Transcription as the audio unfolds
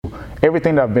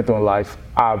everything that I've been through in life,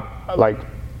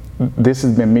 this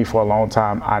has been me for a long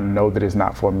time. I know that it's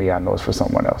not for me. I know it's for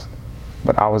someone else.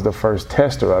 But I was the first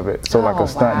tester of it, so like a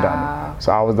stunt dummy.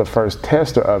 So I was the first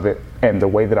tester of it, and the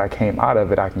way that I came out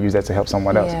of it, I can use that to help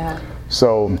someone else.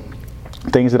 So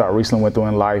things that I recently went through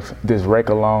in life, this wreck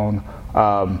alone,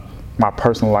 my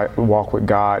personal walk with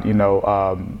God,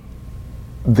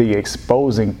 the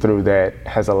exposing through that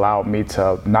has allowed me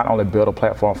to not only build a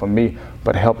platform for me,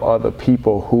 but help other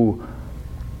people who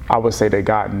I would say that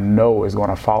God know is going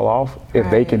to fall off. If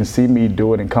they can see me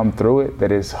do it and come through it,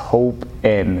 that is hope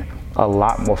and a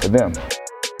lot more for them.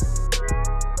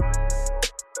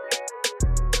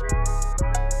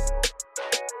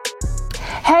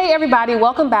 Hey everybody,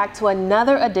 welcome back to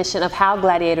another edition of How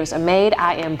Gladiators Are Made.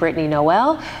 I am Brittany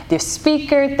Noel, the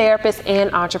speaker, therapist,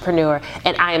 and entrepreneur.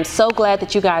 And I am so glad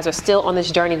that you guys are still on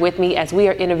this journey with me as we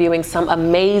are interviewing some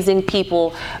amazing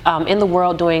people in the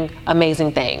world doing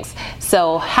amazing things.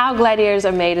 So How Gladiators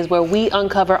Are Made is where we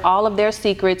uncover all of their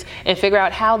secrets and figure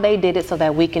out how they did it so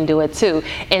that we can do it too.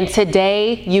 And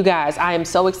today, you guys, I am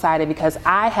so excited because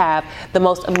I have the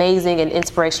most amazing and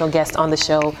inspirational guest on the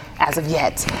show as of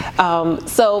yet.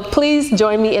 So please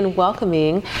join me in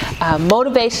welcoming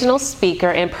motivational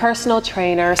speaker and personal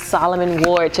trainer Solomon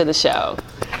Ward to the show.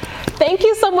 Thank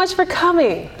you so much for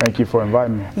coming. Thank you for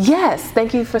inviting me. Yes,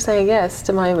 thank you for saying yes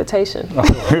to my invitation.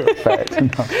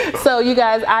 So you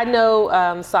guys, I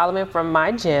know Solomon from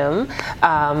my gym,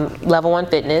 Level 1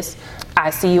 Fitness.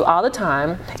 I see you all the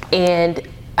time, and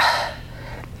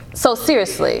so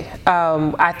seriously,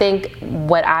 I think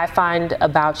what I find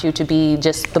about you to be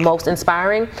just the most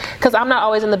inspiring, because I'm not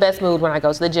always in the best mood when I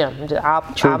go to the gym.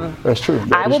 That's true.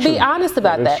 I will be honest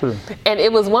about that. And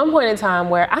it was one point in time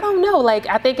where, I don't know, like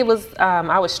I think it was,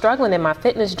 I was struggling in my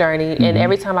fitness journey, and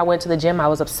every time I went to the gym, I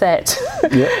was upset.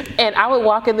 And I would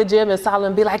walk in the gym and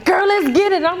Solomon be like, girl, let's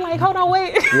get it. And I'm like, hold on,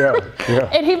 wait.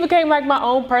 And he became like my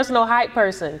own personal hype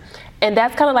person. And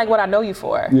that's kind of like what I know you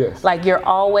for. Like you're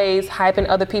always hyping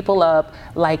other people up,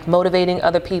 like motivating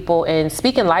other people and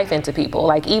speaking life into people,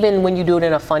 like even when you do it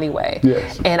in a funny way.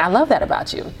 And I love that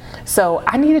about you. So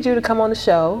I needed you to come on the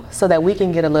show so that we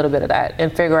can get a little bit of that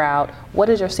and figure out what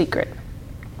is your secret.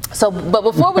 So, but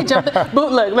before we jump,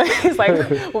 look, it's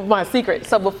like my secret.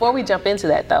 So before we jump into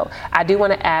that though, I do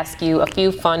want to ask you a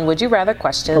few fun would you rather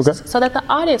questions so that the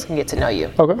audience can get to know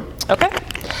you. Okay?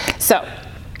 So,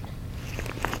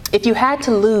 if you had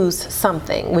to lose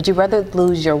something, would you rather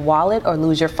lose your wallet or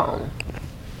lose your phone?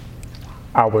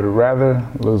 I would rather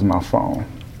lose my phone.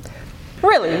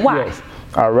 Really? Why? Yes.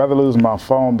 I'd rather lose my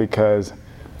phone because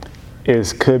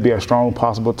it could be a strong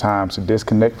possible time to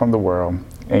disconnect from the world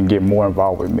and get more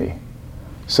involved with me.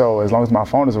 So as long as my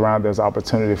phone is around, there's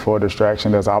opportunity for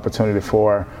distraction, there's opportunity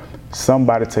for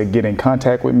somebody to get in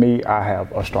contact with me. I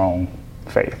have a strong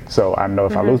faith. So I know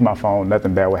if I lose my phone,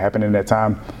 nothing bad will happen in that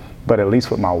time. But at least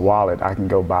with my wallet, I can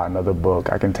go buy another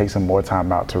book. I can take some more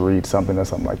time out to read something or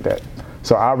something like that.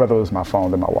 So I'd rather lose my phone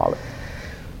than my wallet.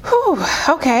 Whew,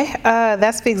 okay,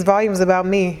 that speaks volumes about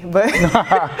me, but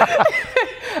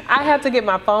I had to get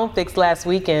my phone fixed last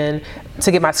weekend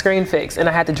to get my screen fixed, and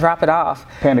I had to drop it off.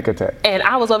 Panic attack. And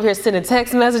I was over here sending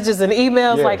text messages and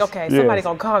emails like, okay, somebody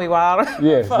gonna call me while I'm on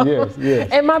the phone.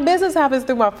 And my business happens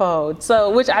through my phone, so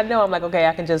which I know I'm like, okay,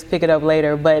 I can just pick it up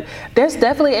later, but there's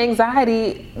definitely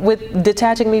anxiety with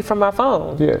detaching me from my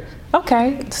phone.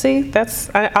 Okay, see,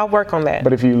 I'll work on that.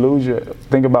 But if you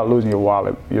think about losing your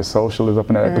wallet, your social is up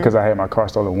in there, because I had my car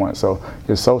stolen once, so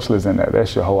your social is in there.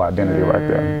 That's your whole identity right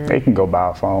there. They can go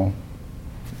buy a phone.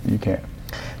 You can't.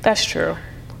 That's true.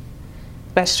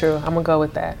 That's true. I'm gonna go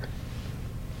with that.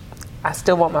 I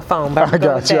still want my phone, but I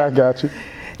got you.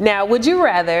 Now, would you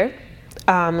rather,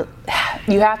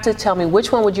 you have to tell me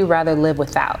which one would you rather live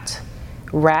without?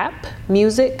 Rap,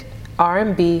 music,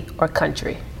 R&B, or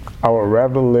country? I would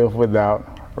rather live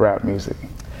without rap music.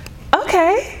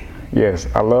 Okay. Yes,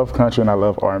 I love country and I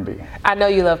love R&B. I know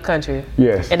you love country.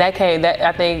 Yes. And I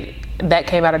think that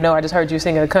came out of nowhere. I just heard you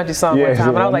singing a country song one time,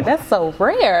 and I was like, that's so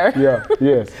rare.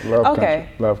 Love country.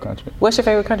 Love country. What's your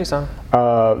favorite country song?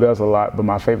 There's a lot, but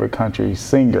my favorite country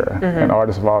singer and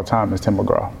artist of all time is Tim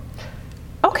McGraw.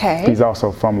 Okay. He's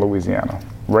also from Louisiana,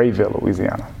 Rayville,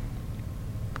 Louisiana.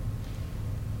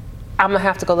 I'm gonna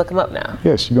have to go look him up now.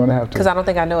 Yes, you're gonna have to. Because I don't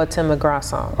think I know a Tim McGraw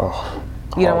song.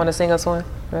 You don't want to sing us one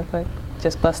real quick?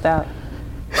 Just bust out.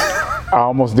 I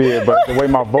almost did, but the way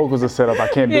my vocals are set up, I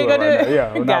can't do it right now.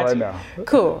 Yeah, not right now.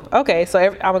 Cool. Okay, so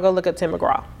I'm gonna go look at Tim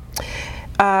McGraw.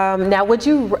 Now, would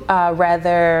you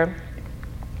rather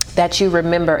that you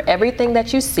remember everything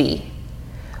that you see,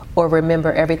 or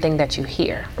remember everything that you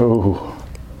hear?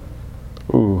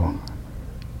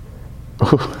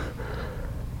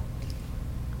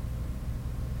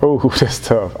 Oh, that's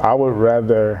tough. I would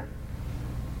rather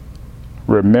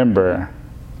remember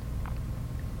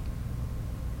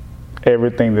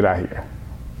everything that I hear.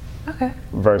 Okay.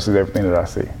 Versus everything that I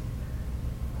see.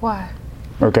 Why?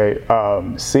 Okay,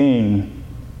 seeing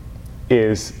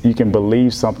is you can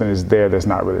believe something is there that's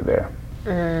not really there.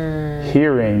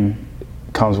 Hearing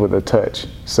comes with a touch.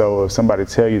 So if somebody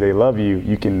tell you they love you,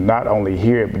 you can not only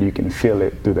hear it, but you can feel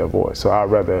it through their voice. So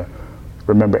I'd rather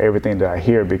remember everything that I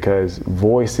hear, because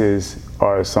voices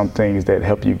are some things that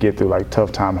help you get through like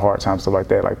tough time, hard times, stuff like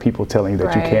that. Like people telling you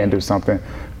that you can do something,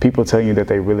 people telling you that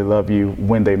they really love you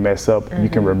when they mess up. You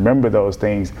can remember those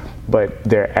things, but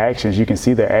their actions, you can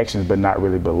see their actions, but not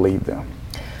really believe them.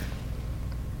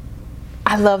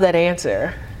 I love that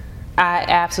answer. I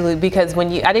absolutely, because I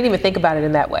didn't even think about it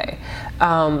in that way.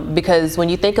 Because when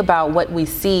you think about what we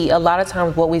see, a lot of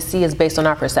times what we see is based on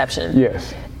our perception.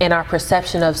 Yes. And our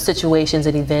perception of situations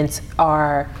and events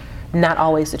are not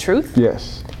always the truth.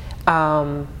 Yes.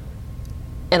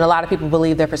 And a lot of people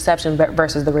believe their perception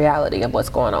versus the reality of what's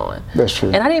going on. That's true.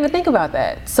 And I didn't even think about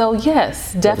that. So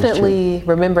yes, definitely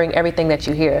remembering everything that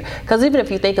you hear. Because even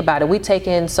if you think about it, we take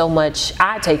in so much,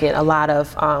 I take in a lot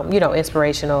of,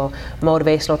 inspirational,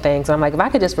 motivational things. I'm like, if I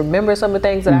could just remember some of the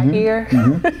things that I hear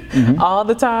all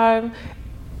the time,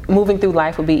 moving through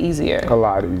life would be easier. A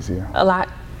lot easier. A lot.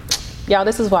 Y'all,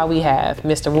 this is why we have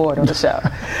Mr. Ward on the show.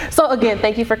 So again,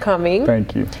 thank you for coming.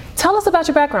 Thank you. Tell us about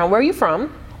your background. Where are you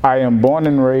from? I am born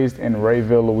and raised in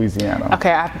Rayville, Louisiana.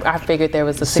 Okay, I figured there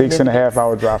was a 6.5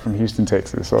 hour drive from Houston,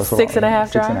 Texas. So it's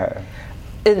 6.5 drive?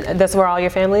 6.5. And that's where all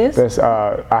your family is?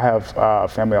 I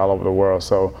have family all over the world.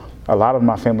 So a lot of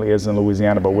my family is in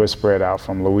Louisiana, but we're spread out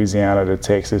from Louisiana to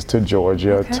Texas to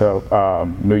Georgia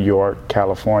to New York,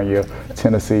 California,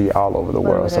 Tennessee, all over the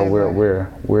world. So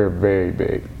we're very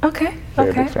big. Okay.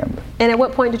 Very big family. And at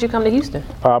what point did you come to Houston?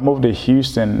 I moved to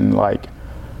Houston like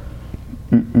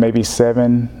maybe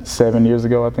seven years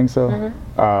ago, I think so.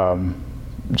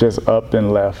 Just up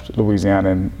and left Louisiana,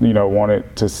 and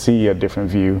wanted to see a different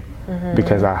view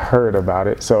because I heard about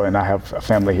it. So, and I have a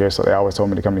family here, so they always told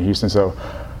me to come to Houston. So,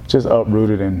 just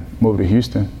uprooted and moved to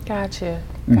Houston. Gotcha.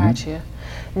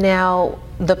 Now,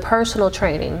 the personal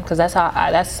training, because that's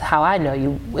how I know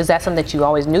you. Is that something that you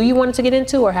always knew you wanted to get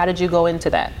into, or how did you go into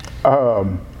that?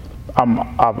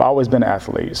 I've always been an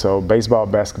athlete. So baseball,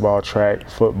 basketball, track,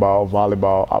 football,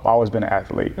 volleyball. I've always been an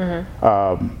athlete.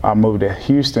 I moved to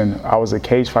Houston. I was a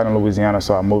cage fighter in Louisiana,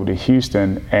 so I moved to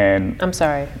Houston. And I'm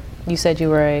sorry, you said you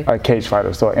were a cage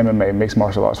fighter, so MMA, mixed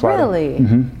martial arts fighter. Really?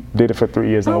 Did it for 3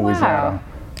 years in Louisiana. Wow.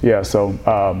 Yeah. So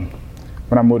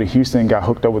when I moved to Houston, got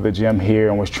hooked up with a gym here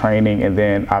and was training, and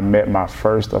then I met my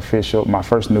first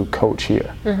new coach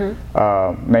here.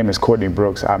 Name is Courtney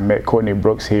Brooks. I met Courtney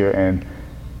Brooks here and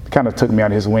kind of took me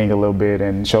out of his wing a little bit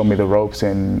and showed me the ropes,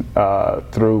 and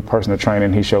through personal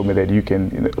training he showed me that you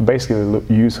can basically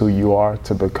use who you are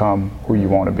to become who you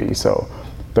want to be. So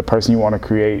the person you want to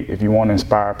create, if you want to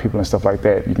inspire people and stuff like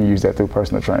that, you can use that through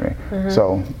personal training.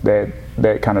 So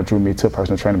that kind of drew me to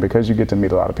personal training, because you get to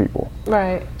meet a lot of people.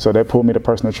 Right. So that pulled me to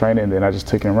personal training, and then I just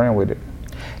took it and ran with it.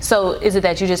 So is it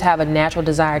that you just have a natural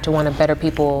desire to want to better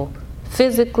people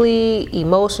physically,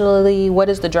 emotionally? What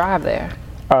is the drive there?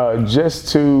 Just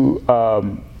to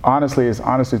honestly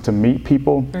to meet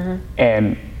people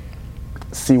and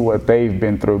see what they've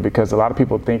been through, because a lot of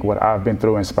people think what I've been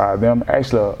through inspired them.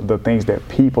 Actually, the things that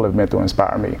people have been through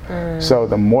inspire me. So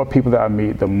the more people that I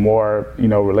meet, the more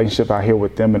relationship I hear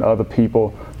with them and other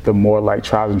people, the more like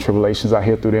trials and tribulations I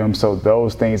hear through them. So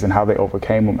those things and how they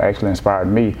overcame them actually inspired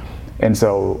me, and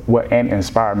so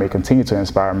inspired me, continue to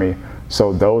inspire me.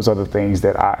 So those are the things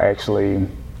that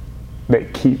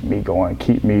that keep me going,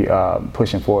 keep me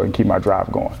pushing forward, and keep my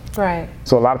drive going. Right.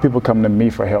 So a lot of people come to me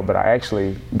for help, but I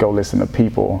actually go listen to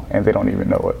people, and they don't even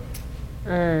know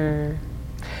it.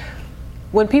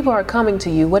 When people are coming to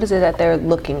you, what is it that they're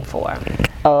looking for?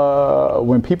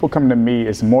 When people come to me,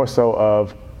 it's more so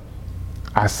of,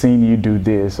 I seen you do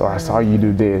this, or I saw you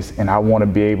do this, and I want to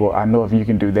be able, I know if you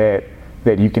can do that,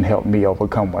 that you can help me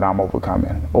overcome what I'm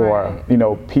overcoming. Or,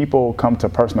 people come to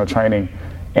personal training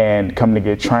and come to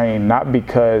get trained, not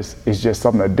because it's just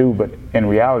something to do, but in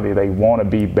reality, they want to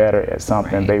be better at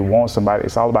something. Right. They want somebody,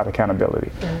 it's all about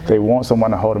accountability. They want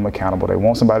someone to hold them accountable. They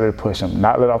want somebody to push them,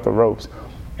 not let off the ropes.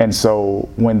 And so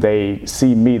when they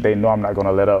see me, they know I'm not going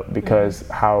to let up, because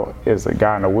how is a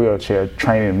guy in a wheelchair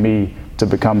training me to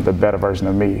become the better version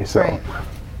of me? So,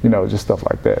 just stuff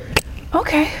like that.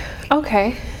 Okay.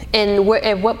 And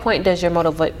at what point does your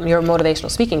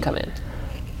motivational speaking come in?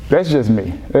 That's just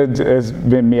me. It's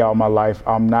been me all my life.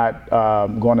 I'm not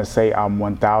going to say I'm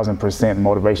 1,000%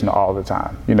 motivational all the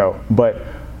time, but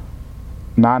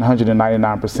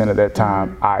 999% of that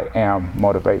time, I am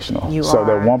motivational. So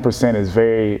that 1%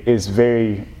 is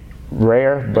very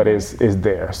rare, but is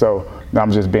there. So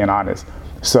I'm just being honest.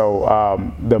 So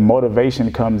the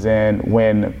motivation comes in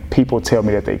when people tell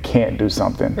me that they can't do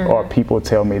something, or people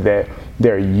tell me that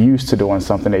they're used to doing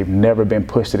something, they've never been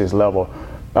pushed to this level,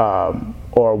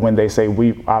 or when they say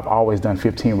I've always done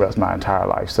 15 reps my entire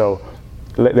life. So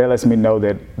that lets me know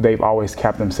that they've always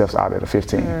capped themselves out at a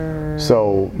 15.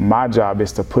 So my job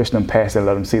is to push them past and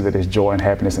let them see that there's joy and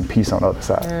happiness and peace on the other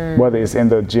side, whether it's in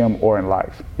the gym or in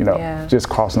life, just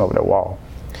crossing over that wall.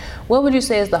 What would you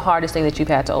say is the hardest thing that you've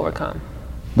had to overcome?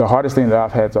 The hardest thing that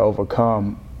I've had to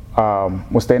overcome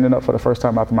was standing up for the first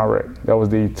time after my wreck. That was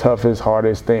the toughest,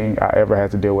 hardest thing I ever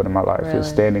had to deal with in my life, is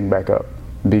standing back up,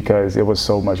 because it was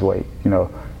so much weight,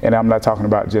 And I'm not talking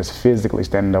about just physically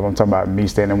standing up. I'm talking about me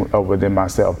standing up within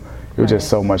myself. It was just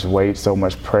so much weight, so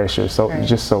much pressure,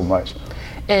 just so much.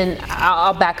 And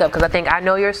I'll back up, because I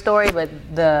know your story, but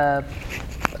the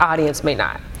audience may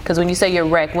not. Because when you say your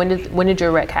wreck, when did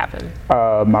your wreck happen?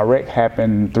 My wreck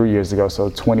happened 3 years ago, so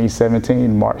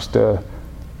 2017, March the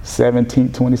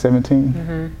 17th,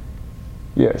 2017.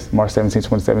 Yes, March 17th,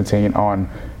 2017, on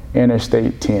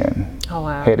Interstate 10,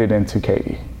 headed into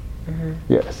Katy.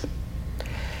 Yes.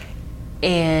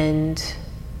 And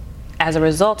as a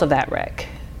result of that wreck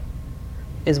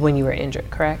is when you were injured,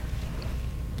 correct?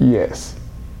 Yes.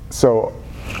 So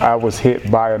I was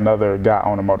hit by another guy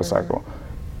on a motorcycle.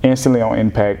 Instantly on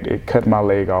impact, it cut my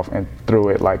leg off and threw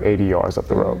it like 80 yards up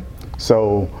the road.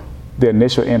 So the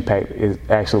initial impact is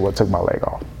actually what took my leg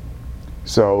off.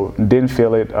 So didn't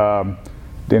feel it,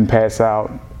 didn't pass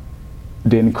out,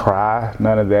 didn't cry,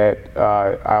 none of that.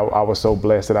 I was so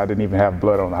blessed that I didn't even have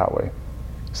blood on the highway.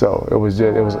 So it was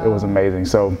just, it was amazing.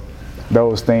 So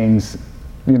those things,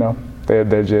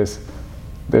 it's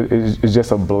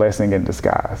just a blessing in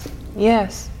disguise.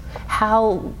 Yes.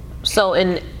 How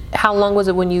long was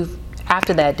it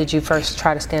after that, did you first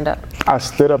try to stand up? I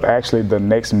stood up actually the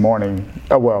next morning,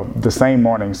 the same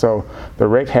morning. So the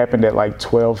wreck happened at like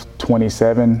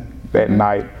 12:27 that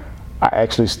night. I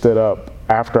actually stood up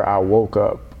after I woke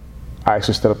up. I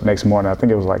actually stood up the next morning. I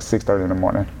think it was like 6:30 in the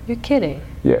morning. You're kidding?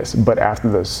 Yes, but after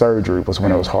the surgery was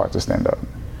when it was hard to stand up.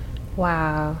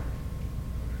 Wow.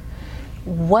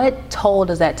 What toll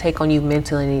does that take on you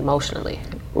mentally and emotionally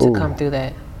to come through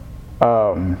that?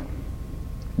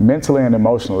 Mentally and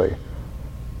emotionally.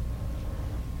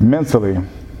 Mentally,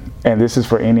 and this is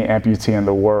for any amputee in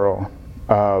the world,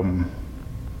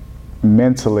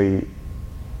 mentally,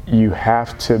 you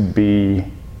have to be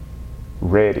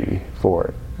ready for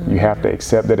it. You have to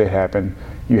accept that it happened.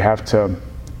 You have to,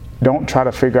 don't try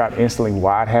to figure out instantly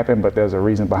why it happened, but there's a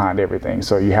reason behind everything.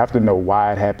 So you have to know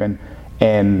why it happened,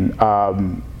 and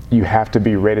you have to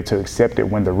be ready to accept it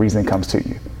when the reason comes to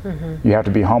you. You have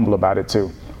to be humble about it too.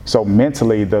 So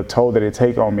mentally, the toll that it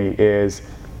takes on me is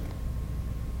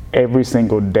every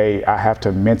single day I have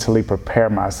to mentally prepare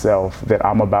myself that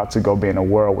I'm about to go be in a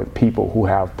world with people who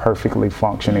have perfectly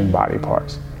functioning body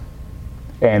parts.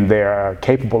 And they're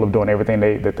capable of doing everything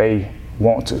that they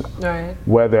want to. Right.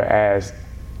 Whether as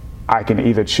I can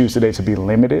either choose today to be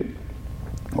limited,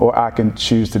 or I can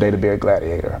choose today to be a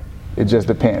gladiator. It just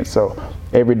depends. So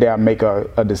every day I make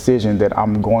a decision that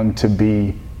I'm going to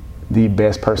be the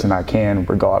best person I can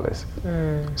regardless.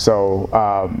 So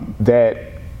that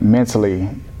mentally,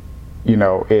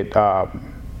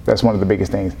 that's one of the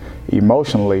biggest things.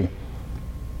 Emotionally,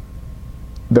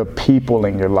 the people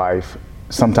in your life,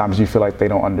 sometimes you feel like they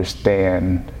don't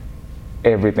understand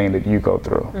everything that you go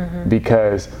through,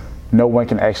 because no one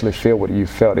can actually feel what you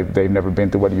felt if they've never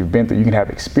been through what you've been through. You can have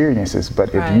experiences,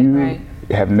 but if you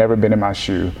have never been in my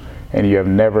shoe and you have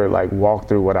never walked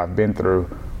through what I've been through,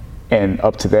 and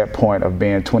up to that point of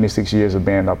being 26 years of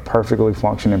being a perfectly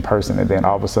functioning person, and then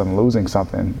all of a sudden losing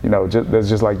something, that's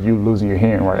just like you losing your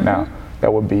hearing right now.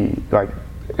 That would be like,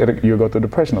 you'll go through the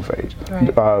depressional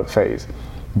phase.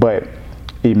 But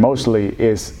emotionally,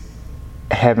 it's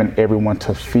having everyone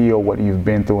to feel what you've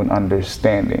been through and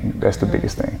understanding. That's the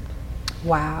biggest thing.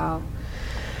 Wow.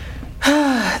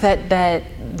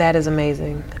 That is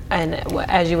amazing. And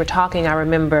as you were talking, I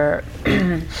remember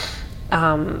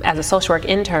as a social work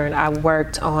intern, I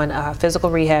worked on a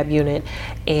physical rehab unit,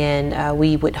 and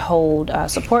we would hold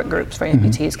support groups for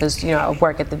amputees, because I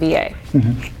work at the VA.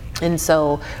 And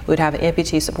so we'd have an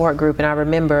amputee support group, and I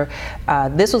remember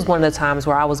this was one of the times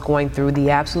where I was going through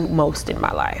the absolute most in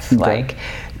my life. Okay.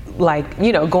 Like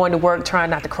going to work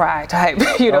trying not to cry type,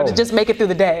 to just make it through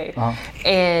the day.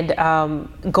 And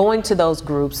going to those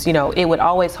groups, it would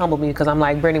always humble me, because I'm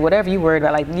like, Brittany, whatever you worried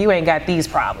about, you ain't got these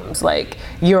problems,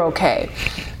 you're okay.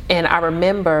 And I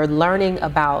remember learning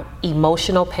about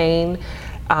emotional pain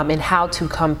and how to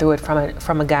come through it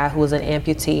from a guy who was an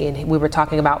amputee, and we were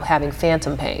talking about having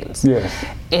phantom pains. Yes.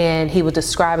 And he was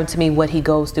describing to me what he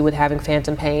goes through with having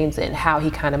phantom pains and how he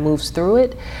kind of moves through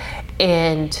it.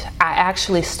 And I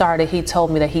actually he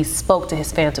told me that he spoke to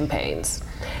his phantom pains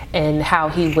and how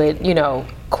he would,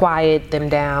 quiet them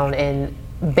down and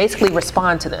basically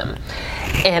respond to them.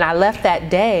 And I left that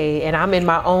day, and I'm in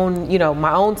my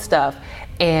own stuff.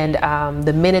 And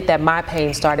the minute that my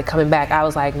pain started coming back, I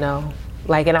was like, no.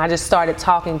 And I just started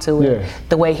talking to it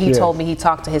the way he told me he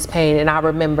talked to his pain. And I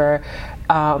remember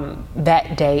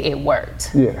that day it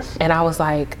worked. Yes. And I was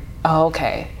like, oh,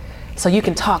 okay. So you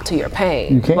can talk to your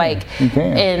pain. You can. You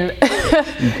can. And,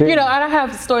 I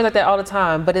have stories like that all the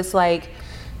time, but it's like,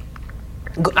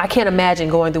 I can't imagine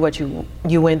going through what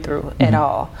you went through at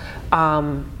all.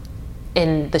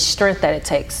 And the strength that it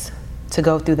takes to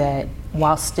go through that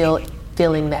while still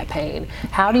feeling that pain.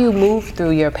 How do you move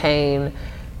through your pain?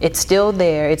 It's still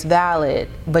there, it's valid,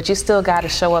 but you still got to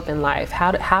show up in life.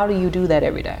 How do you do that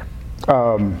every day?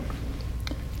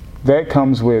 That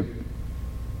comes with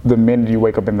the minute you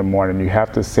wake up in the morning. You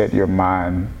have to set your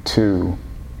mind to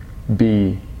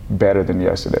be better than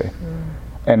yesterday.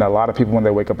 And a lot of people, when they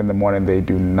wake up in the morning, they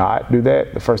do not do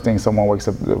that. The first thing someone wakes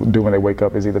up do when they wake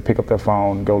up is either pick up their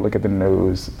phone, go look at the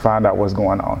news, find out what's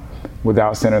going on,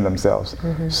 without centering themselves.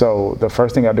 So the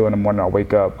first thing I do in the morning, I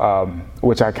wake up,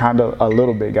 which I kind of a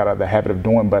little bit got out of the habit of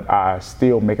doing, but I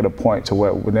still make it a point to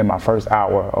where within my first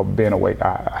hour of being awake,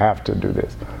 I have to do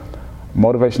this.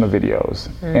 Motivational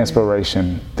videos,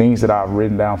 inspiration, things that I've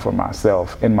written down for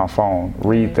myself in my phone,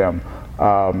 read them.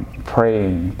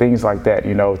 Praying, things like that,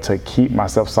 to keep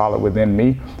myself solid within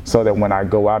me, so that when I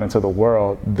go out into the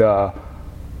world, the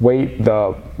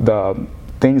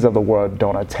things of the world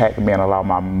don't attack me and allow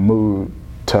my mood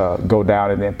to go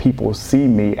down, and then people see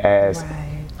me as,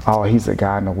 oh, he's a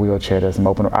guy in a wheelchair that's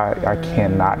moping. I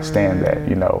cannot stand that.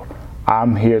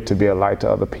 I'm here to be a light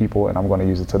to other people, and I'm going to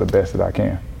use it to the best that I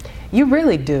can. You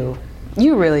really do.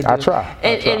 You really do. I try.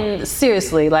 And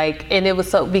seriously, and it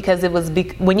was so, because it was,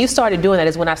 when you started doing that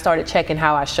is when I started checking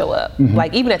how I show up.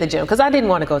 Even at the gym, because I didn't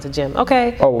want to go to the gym,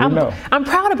 okay? Oh, we know. I'm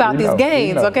proud about these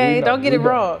gains, okay? Don't get it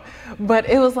wrong. But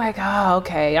it was like, oh,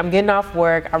 okay, I'm getting off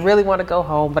work. I really want to go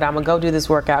home, but I'm going to go do this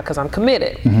workout because I'm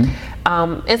committed.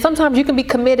 And sometimes you can be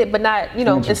committed, but not,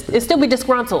 it still be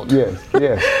disgruntled. Yes.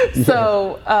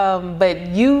 So, but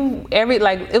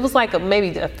it was like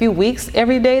maybe a few weeks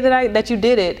every day that you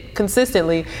did it consistently,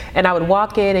 and I would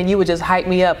walk in and you would just hype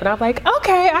me up, and I'm like,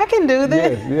 okay, I can do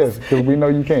this. Yes, because we know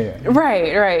you can.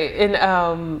 Right.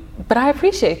 And but I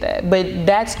appreciate that. But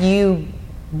that's you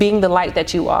being the light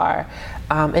that you are,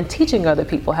 and teaching other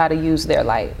people how to use their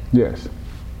light. Yes.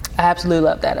 I absolutely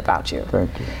love that about you.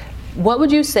 Thank you. What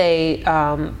would you say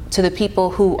to the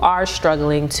people who are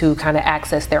struggling to kind of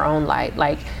access their own light?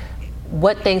 Like,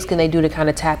 what things can they do to kind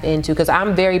of tap into? Because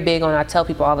I'm very big on, I tell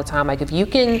people all the time, like, if you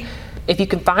can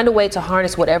find a way to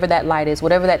harness whatever that light is,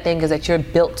 whatever that thing is that you're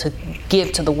built to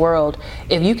give to the world,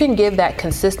 if you can give that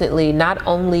consistently, not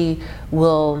only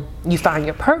will you find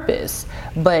your purpose,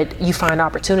 but you find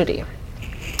opportunity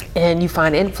and you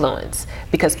find influence,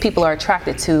 because people are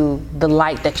attracted to the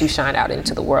light that you shine out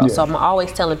into the world. So I'm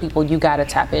always telling people, you got to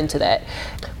tap into that.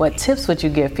 What tips would you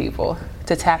give people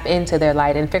to tap into their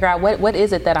light and figure out what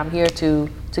is it that I'm here to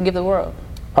give the world?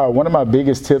 One of my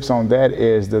biggest tips on that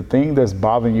is the thing that's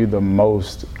bothering you the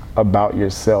most about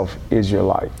yourself is your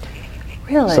light.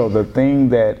 Really? So the thing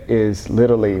that is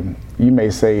literally, you may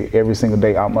say every single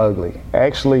day, I'm ugly.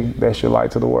 Actually, that's your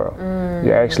light to the world.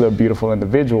 You're actually a beautiful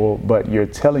individual, but you're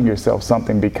telling yourself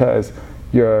something because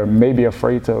you're maybe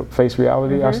afraid to face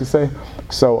reality, I should say.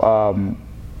 So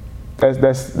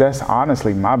that's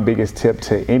honestly my biggest tip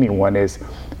to anyone is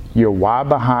your why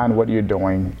behind what you're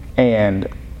doing, and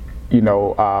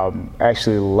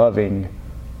actually loving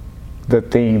the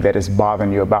thing that is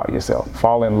bothering you about yourself.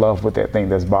 Fall in love with that thing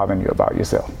that's bothering you about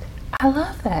yourself. I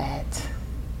love that.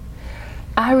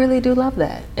 I really do love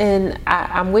that. And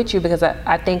I'm with you, because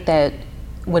I think that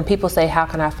when people say, how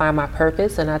can I find my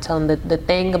purpose? And I tell them the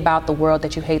thing about the world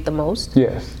that you hate the most,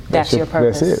 that's your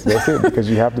purpose. That's it, because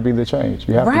you have to be the change.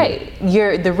 You have right.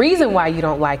 The reason why you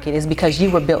don't like it is because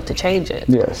you were built to change it.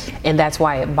 Yes. And that's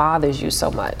why it bothers you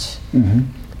so much.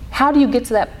 How do you get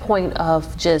to that point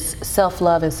of just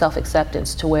self-love and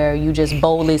self-acceptance to where you just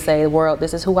boldly say, world,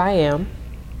 this is who I am,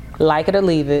 like it or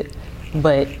leave it,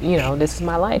 but this is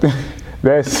my life?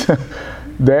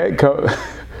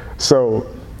 So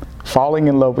falling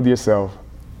in love with yourself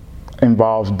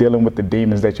involves dealing with the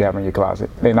demons that you have in your closet.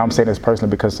 And I'm saying this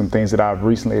personally because some things that I've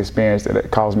recently experienced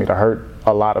that caused me to hurt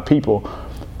a lot of people.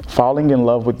 falling in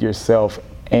love with yourself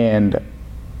and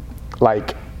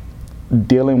like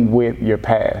dealing with your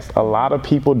past. A lot of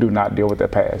people do not deal with their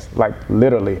past. Like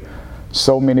literally,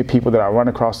 so many people that I run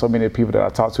across, so many people that I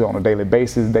talk to on a daily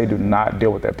basis, they do not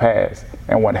deal with their past.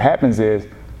 And what happens is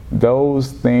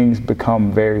those things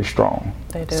become very strong.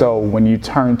 They do. So when you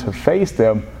turn to face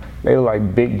them, they look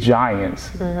like big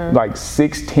giants, like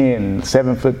 6'10",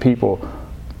 7-foot people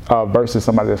versus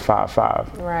somebody that's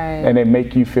 5'5". Right. And they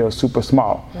make you feel super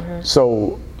small.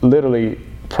 So literally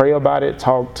pray about it,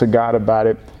 talk to God about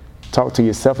it, talk to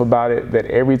yourself about it, that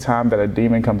every time that a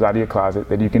demon comes out of your closet,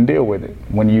 that you can deal with it.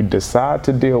 When you decide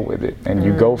to deal with it and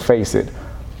you go face it,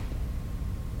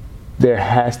 there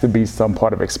has to be some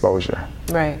part of exposure.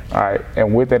 Right. All right.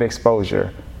 And with that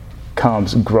exposure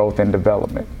comes growth and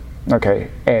development. Okay.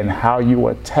 And how you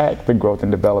attack the growth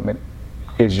and development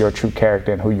is your true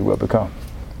character and who you will become.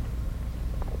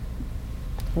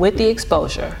 With the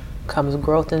exposure comes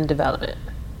growth and development.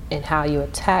 And how you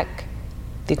attack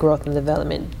the growth and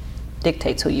development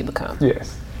dictates who you become.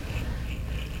 Yes.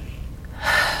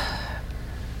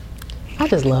 I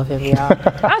just love him, y'all.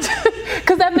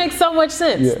 Because that makes so much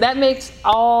sense. Yeah. That makes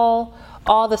all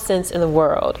the sense in the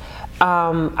world.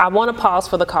 I want to pause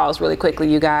for the calls really quickly,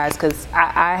 you guys, because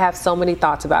I have so many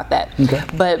thoughts about that. Okay.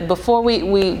 But before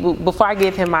before I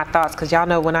give him my thoughts, because y'all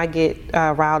know when I get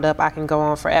riled up, I can go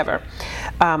on forever.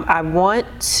 I want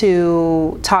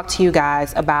to talk to you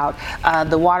guys about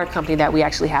the water company that we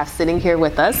actually have sitting here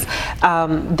with us.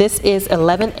 This is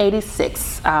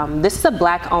 1186. This is a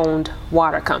Black-owned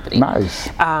water company. Nice.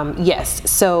 Yes.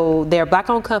 So they're a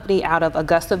Black-owned company out of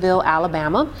Augustiville,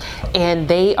 Alabama, and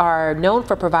they are known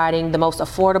for providing the most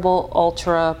affordable,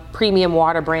 ultra premium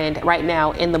water brand right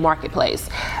now in the marketplace.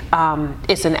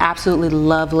 It's an absolutely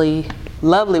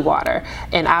lovely water,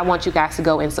 and I want you guys to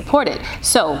go and support it.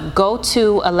 So go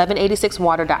to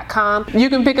 1186water.com. You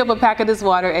can pick up a pack of this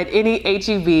water at any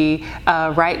HEB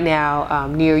right now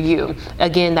near you.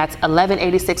 Again, that's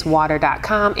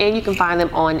 1186water.com, and you can find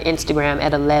them on Instagram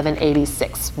at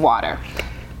 1186water.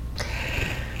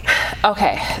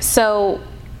 Okay, so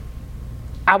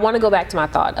I want to go back to my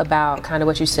thought about kind of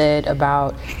what you said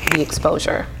about the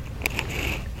exposure.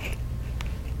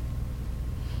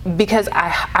 Because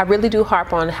I really do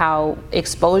harp on how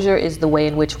exposure is the way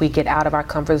in which we get out of our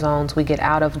comfort zones, we get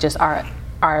out of just our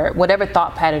whatever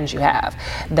thought patterns you have,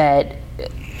 that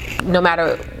no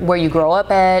matter where you grow up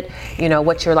at, you know,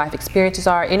 what your life experiences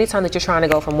are, anytime that you're trying to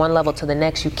go from one level to the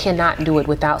next, you cannot do it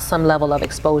without some level of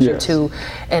exposure to,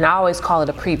 and I always call it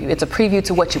a preview. It's a preview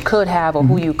to what you could have or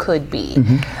who you could be.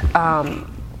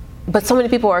 But so many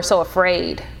people are so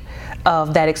afraid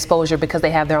of that exposure because they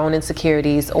have their own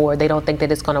insecurities, or they don't think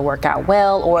that it's going to work out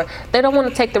well, or they don't want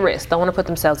to take the risk, don't want to put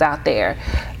themselves out there.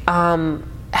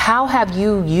 How have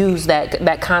you used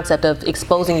that concept of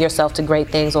exposing yourself to great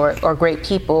things or great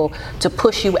people to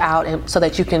push you out, and so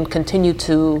that you can continue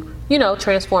to, you know,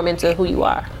 transform into who you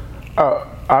are?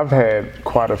 I've had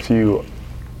quite a few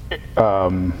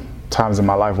times in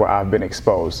my life where I've been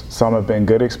exposed. Some have been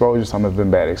good exposure, some have been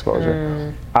bad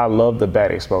exposure. I love the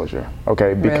bad exposure,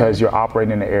 okay, because you're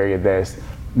operating in an area that's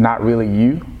not really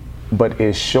you, but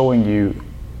is showing you,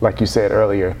 like you said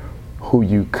earlier, who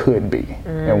you could be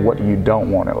and what you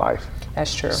don't want in life.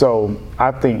 That's true. So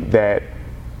I think that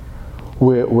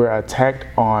we're attacked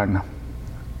on,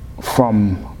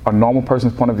 from a normal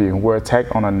person's point of view, we're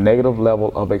attacked on a negative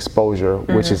level of exposure,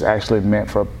 which is actually meant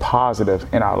for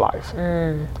positive in our life.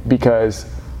 Because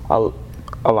a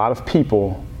lot of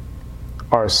people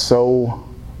are so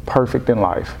perfect in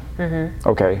life,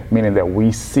 okay, meaning that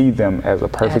we see them as a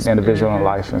perfect individual in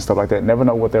life and stuff like that, never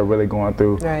know what they're really going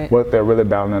through, what they're really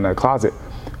battling in their closet.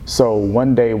 So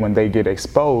one day when they get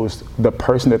exposed, the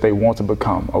person that they want to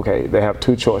become, okay, they have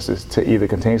two choices: to either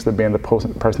continuously be the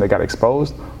person that got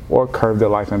exposed, or curve their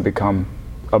life and become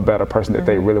a better person that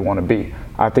they really want to be.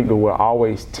 I think that we're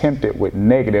always tempted with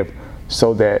negative,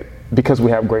 so that because we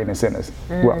have greatness in us,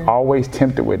 we're always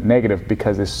tempted with negative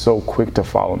because it's so quick to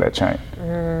fall in that chain.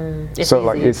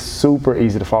 It's super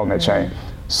easy to fall in that chain.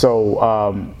 So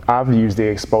I've used the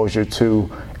exposure to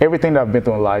everything that I've been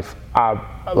through in life.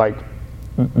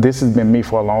 This has been me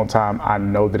for a long time. I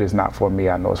know that it's not for me.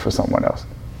 I know it's for someone else.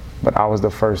 But I was the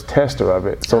first tester of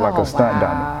it. So like a stunt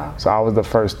dummy. So I was the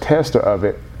first tester of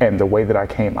it, and the way that I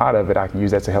came out of it, I can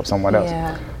use that to help someone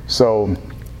else. So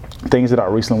things that I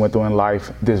recently went through in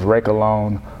life, this wreck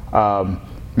alone,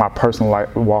 my personal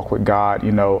walk with God,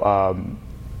 you know,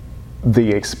 the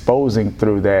exposing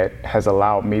through that has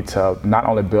allowed me to not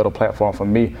only build a platform for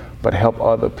me, but help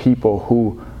other people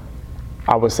who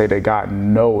I would say that God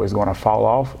knows is going to fall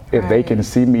off. If they can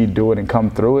see me do it and come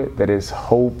through it, that is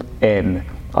hope and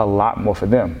a lot more for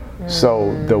them.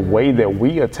 So the way that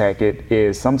we attack it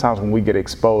is sometimes when we get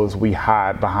exposed, we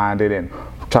hide behind it and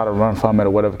try to run from it or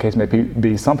whatever the case may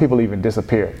be. Some people even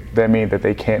disappear. That means that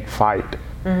they can't fight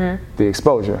the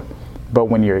exposure. But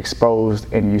when you're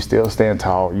exposed and you still stand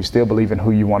tall, you still believe in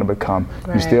who you want to become,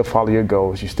 you still follow your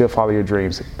goals, you still follow your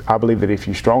dreams. I believe that if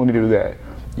you strongly do that,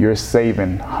 you're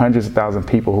saving hundreds of thousands of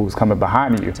people who's coming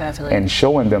behind you and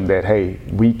showing them that, hey,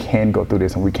 we can go through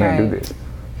this and we can do this.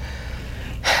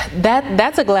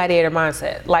 That's a gladiator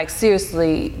mindset. Like,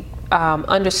 seriously,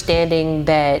 understanding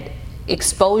that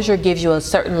exposure gives you a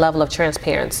certain level of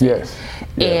transparency. Yes.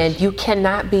 And you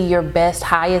cannot be your best,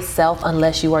 highest self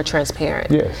unless you are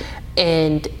transparent. Yes.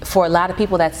 And for a lot of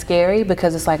people, that's scary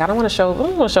because it's like, I don't want to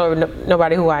show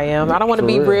nobody who I am. I don't want to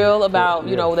be real about,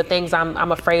 you know, the things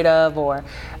I'm afraid of or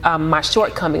my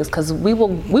shortcomings, because we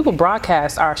will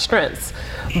broadcast our strengths,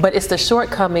 but it's the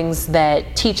shortcomings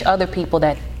that teach other people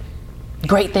that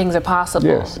great things are possible.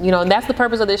 Yes. You know, and that's the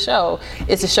purpose of this show,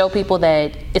 is to show people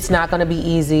that it's not going to be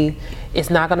easy. It's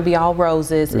not going to be all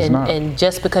roses. And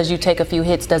just because you take a few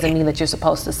hits doesn't mean that you're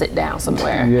supposed to sit down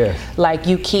somewhere. Yes. Like,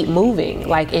 you keep moving.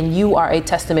 Like, and you are a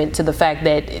testament to the fact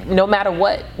that no matter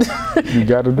what, you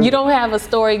gotta do you don't have a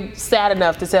story sad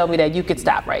enough to tell me that you could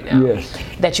stop right now. Yes.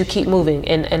 That you keep moving.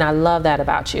 And I love that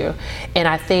about you. And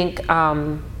I think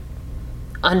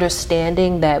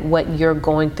understanding that what you're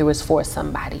going through is for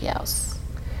somebody else.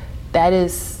 That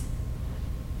is,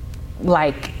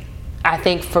 like, I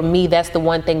think for me, that's the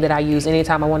one thing that I use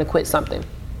anytime I want to quit something.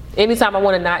 Anytime I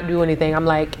want to not do anything, I'm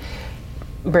like,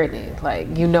 Brittany,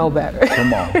 like, you know better.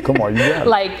 Come on, you got it.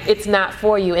 Like, it's not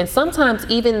for you. And sometimes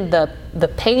even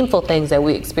the painful things that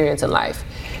we experience in life,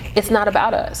 it's not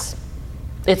about us.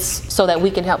 It's so that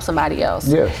we can help somebody else.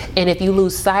 Yes. And if you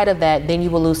lose sight of that, then you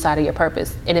will lose sight of your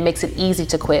purpose. And it makes it easy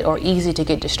to quit or easy to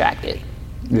get distracted.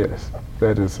 Yes,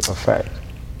 that is a fact.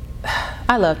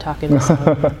 I love talking to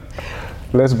someone.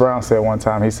 Les Brown said one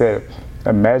time, he said,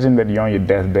 imagine that you're on your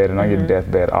deathbed, and on your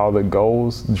deathbed, all the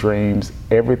goals, dreams,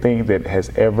 everything that has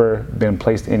ever been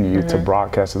placed in you to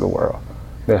broadcast to the world,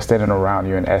 they're standing around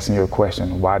you and asking you a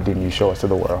question, why didn't you show us to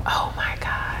the world? Oh my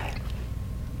God.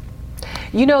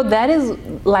 You know, that is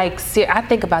like, I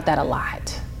think about that a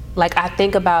lot. Like, I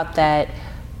think about that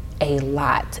a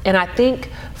lot. And I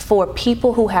think for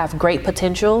people who have great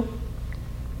potential,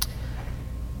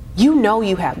 you know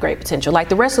you have great potential. Like,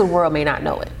 the rest of the world may not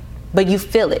know it, but you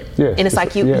feel it. Yes, and it's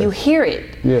like you hear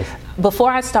it. Yes. Before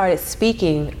I started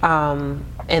speaking,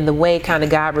 and the way kind of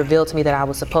God revealed to me that I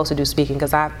was supposed to do speaking,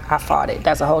 because I fought it.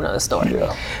 That's a whole nother story.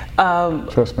 Yeah.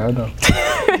 Trust me, I know.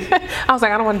 I was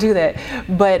like, I don't want to do that.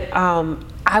 But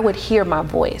I would hear my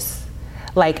voice.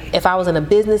 Like, if I was in a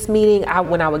business meeting,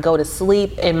 when I would go to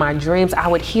sleep in my dreams, I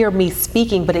would hear me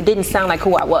speaking, but it didn't sound like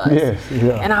who I was. Yes,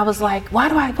 yeah. And I was like,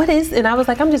 and I was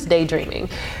like, I'm just daydreaming.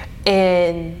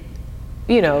 And,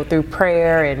 you know, through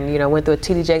prayer and, you know, went through a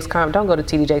TD Jakes conference. Don't go to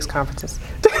TD Jakes conferences.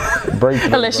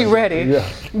 Unless you're ready. Yeah.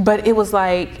 But it was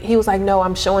like, he was like, no,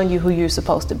 I'm showing you who you're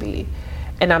supposed to be.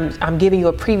 And I'm giving you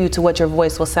a preview to what your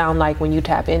voice will sound like when you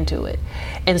tap into it.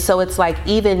 And so it's like,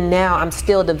 even now I'm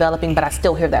still developing, but I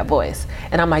still hear that voice.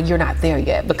 And I'm like, you're not there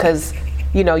yet, because,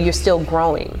 you know, you're still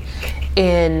growing.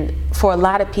 And for a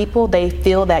lot of people, they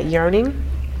feel that yearning.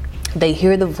 They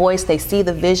hear the voice, they see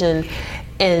the vision,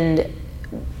 and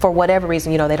for whatever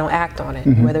reason, you know, they don't act on it.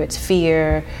 Whether it's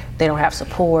fear, they don't have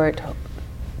support,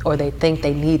 or they think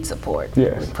they need support.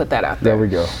 Yes. Put that out there. There we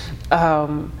go.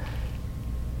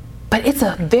 But it's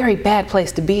a very bad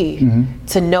place to be,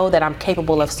 to know that I'm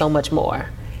capable of so much more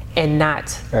and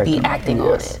not be acting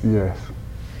on it. Yes.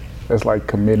 It's like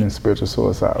committing spiritual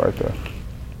suicide right there.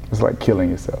 It's like killing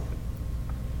yourself.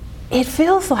 It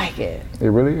feels like it. It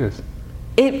really is.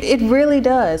 It really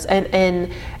does.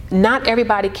 And not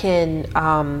everybody is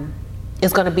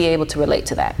going to be able to relate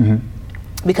to that.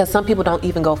 Because some people don't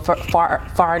even go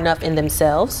far enough in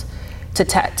themselves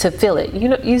to feel it.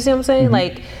 You see what I'm saying?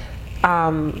 Like,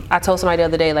 I told somebody the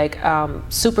other day, like,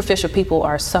 superficial people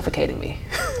are suffocating me.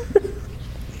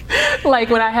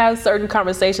 Like, when I have certain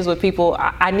conversations with people,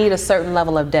 I need a certain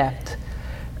level of depth.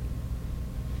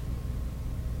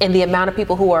 And the amount of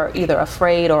people who are either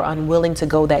afraid or unwilling to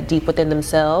go that deep within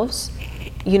themselves,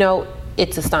 you know,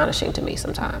 it's astonishing to me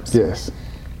sometimes. Yes.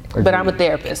 Agreed. But I'm a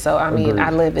therapist, so I mean, Agreed. I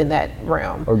live in that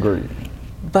realm. Agreed.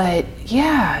 But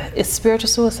yeah, it's spiritual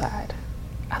suicide.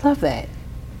 I love that.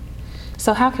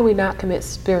 So how can we not commit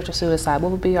spiritual suicide?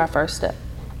 What would be our first step?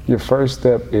 Your first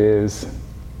step is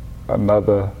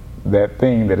that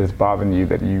thing that is bothering you,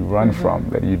 that you run from,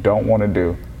 that you don't want to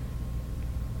do.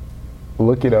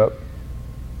 Look it up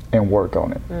and work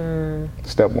on it.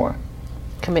 Step one.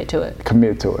 Commit to it.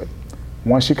 Commit to it.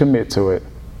 Once you commit to it,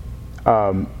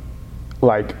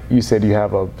 Like you said, you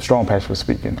have a strong passion for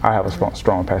speaking. I have a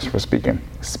strong passion for speaking.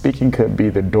 Speaking could be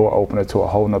the door opener to a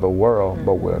whole nother world,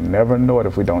 but we'll never know it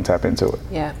if we don't tap into it.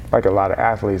 Yeah. Like a lot of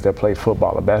athletes that play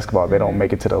football or basketball, they don't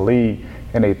make it to the league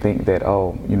and they think that,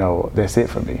 oh, you know, that's it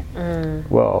for me.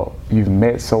 Well, you've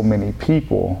met so many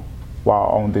people while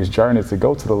on this journey to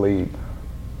go to the league.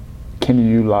 Can you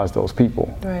utilize those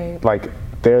people? Right. Like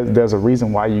there's a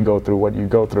reason why you go through what you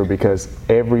go through, because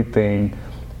everything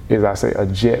is, I say, a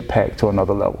jetpack to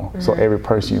another level. So every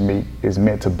person you meet is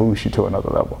meant to boost you to another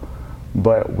level.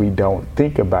 But we don't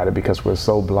think about it because we're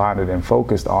so blinded and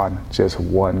focused on just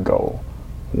one goal,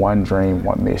 one dream,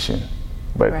 one mission.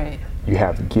 But you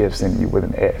have gifts in you with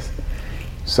an S.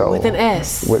 So with an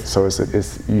S. So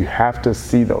it's you have to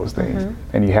see those things,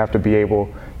 and you have to be able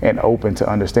and open to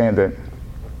understand that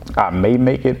I may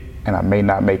make it and I may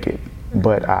not make it,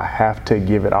 but I have to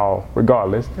give it all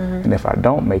regardless. And if I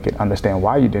don't make it, understand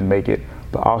why you didn't make it,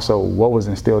 but also what was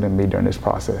instilled in me during this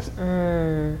process.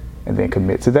 And then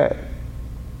commit to that.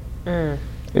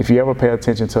 If you ever pay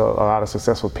attention to a lot of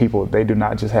successful people, they do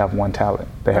not just have one talent.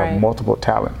 They have multiple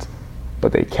talents,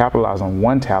 but they capitalize on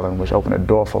one talent, which opened a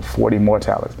door for 40 more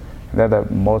talents. And they're the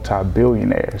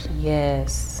multi-billionaires.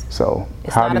 Yes. So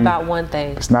it's not about one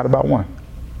thing. It's not about one.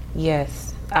 Yes.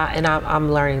 And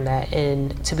I'm learning that,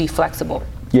 and to be flexible.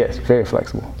 Yes, very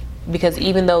flexible. Because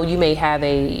even though you may have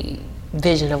a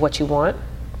vision of what you want,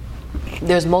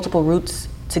 there's multiple routes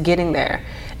to getting there.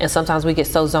 And sometimes we get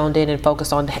so zoned in and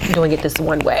focused on doing it this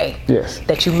one way. Yes.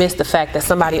 That you miss the fact that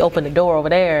somebody opened the door over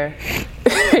there.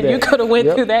 And you could have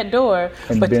went through that door.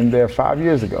 And been there 5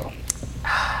 years ago.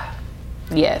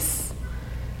 Yes.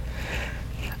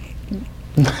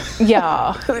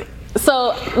 Y'all.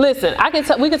 So listen,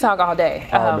 we could talk all day,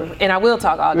 and I will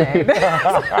talk all day.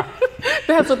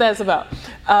 That's what that's about.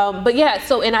 But yeah,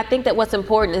 and I think that what's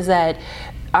important is that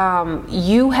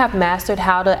you have mastered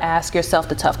how to ask yourself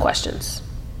the tough questions.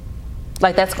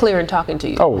 Like, that's clear in talking to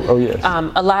you. Oh yes.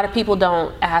 A lot of people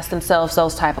don't ask themselves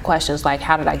those type of questions, like,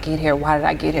 how did I get here? Why did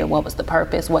I get here? What was the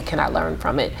purpose? What can I learn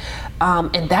from it?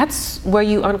 And that's where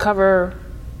you uncover,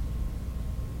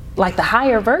 like, the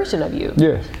higher version of you.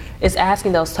 Yes. Is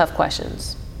asking those tough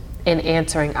questions and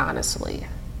answering honestly.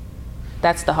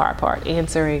 That's the hard part,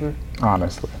 answering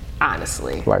honestly.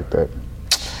 Like that.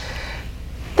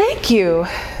 Thank you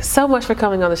so much for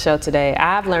coming on the show today.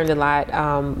 I've learned a lot.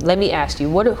 Let me ask you,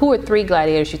 who are 3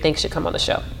 gladiators you think should come on the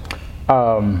show?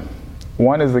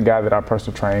 One is the guy that I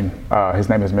personally train. His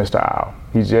name is Mr. Owl.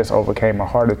 He just overcame a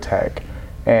heart attack,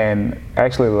 and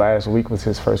actually last week was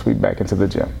his first week back into the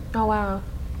gym. Oh, wow.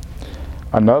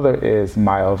 Another is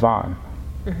Maya Vaughn,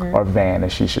 or Van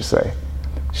as she should say.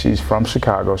 She's from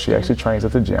Chicago. She actually trains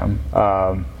at the gym.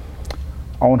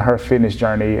 On her fitness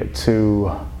journey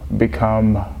to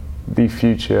become the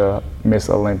future Miss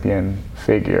Olympian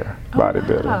figure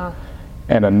bodybuilder. Wow.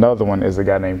 And another one is a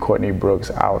guy named Courtney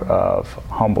Brooks out of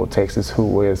Humble, Texas,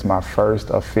 who is my first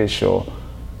official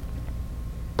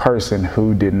person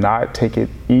who did not take it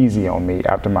easy on me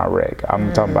after my wreck.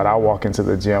 I'm talking about I walk into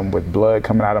the gym with blood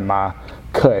coming out of my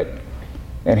cut,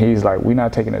 and he's like, we're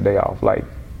not taking a day off. Like,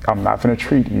 I'm not gonna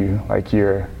treat you like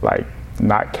you're like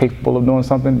not capable of doing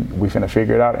something. We finna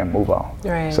figure it out and move on.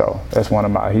 Right. So that's one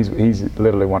of my, he's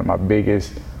literally one of my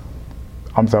biggest,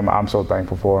 I'm so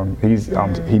thankful for him.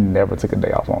 He never took a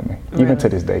day off on me. Really? Even to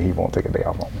this day, he won't take a day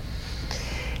off on me.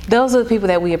 Those are the people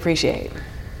that we appreciate.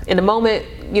 In the moment,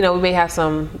 we may have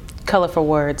some colorful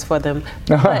words for them,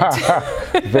 but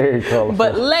very colorful.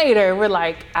 But later, we're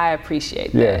like, I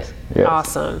appreciate that. Yes.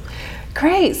 Awesome.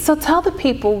 Great. So tell the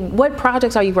people, what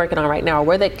projects are you working on right now, or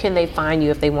where can they find you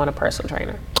if they want a personal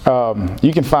trainer?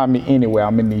 You can find me anywhere.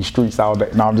 I'm in these streets all day.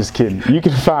 No, I'm just kidding. You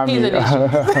can find me.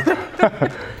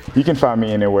 You can find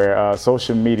me anywhere.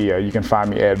 Social media, you can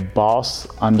find me at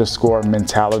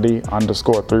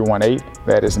boss_mentality_318.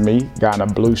 That is me, guy in a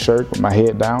blue shirt with my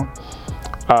head down.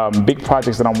 Big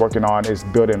projects that I'm working on is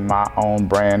building my own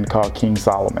brand called King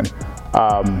Solomon.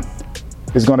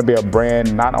 It's going to be a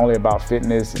brand not only about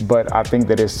fitness, but I think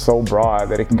that it's so broad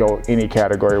that it can go any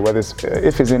category, whether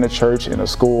if it's in a church, in a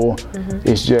school.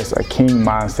 It's just a king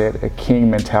mindset, a king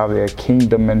mentality, a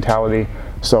kingdom mentality.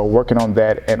 So working on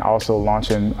that, and also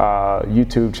launching a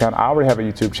YouTube channel. I already have a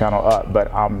YouTube channel up, but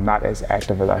I'm not as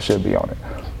active as I should be on it.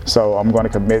 So I'm going to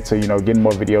commit to getting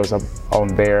more videos up on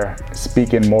there,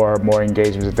 speaking more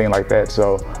engagements and things like that.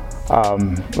 So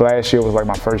last year was like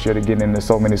my first year to get into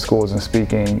so many schools and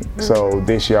speaking. So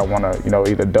this year I want to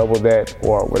either double that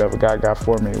or whatever God got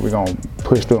for me. We're going to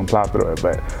push through and plow through it.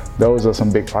 But those are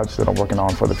some big projects that I'm working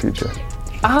on for the future.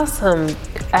 Awesome.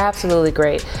 Absolutely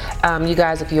great. You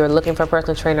guys, if you're looking for a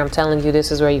personal trainer, I'm telling you,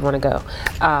 this is where you want to go.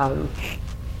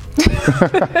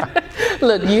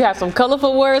 Look, you have some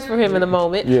colorful words for him in a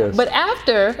moment. Yes. But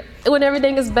after, when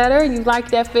everything is better, you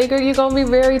like that figure, you're going to be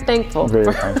very thankful.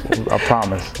 Very thankful. I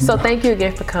promise. So thank you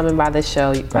again for coming by this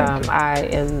show. I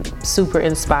am super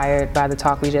inspired by the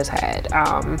talk we just had.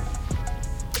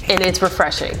 And it's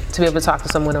refreshing to be able to talk to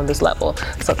someone on this level.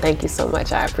 So thank you so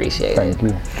much. I appreciate it. Thank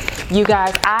you. You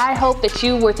guys, I hope that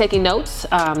you were taking notes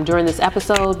during this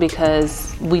episode,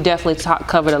 because we definitely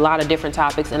covered a lot of different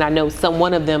topics, and I know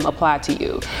one of them applied to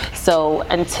you. So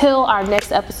until our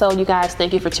next episode, you guys,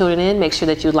 thank you for tuning in. Make sure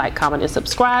that you like, comment, and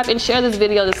subscribe, and share this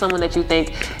video to someone that you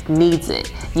think needs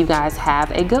it. You guys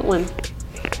have a good one.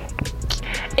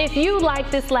 If you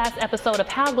like this last episode of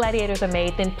How Gladiators Are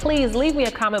Made, then please leave me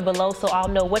a comment below so I'll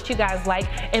know what you guys like.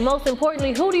 And most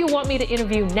importantly, who do you want me to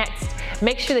interview next?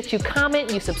 Make sure that you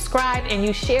comment, you subscribe, and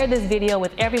you share this video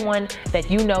with everyone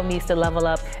that you know needs to level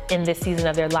up in this season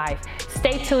of their life.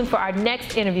 Stay tuned for our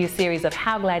next interview series of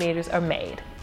How Gladiators Are Made.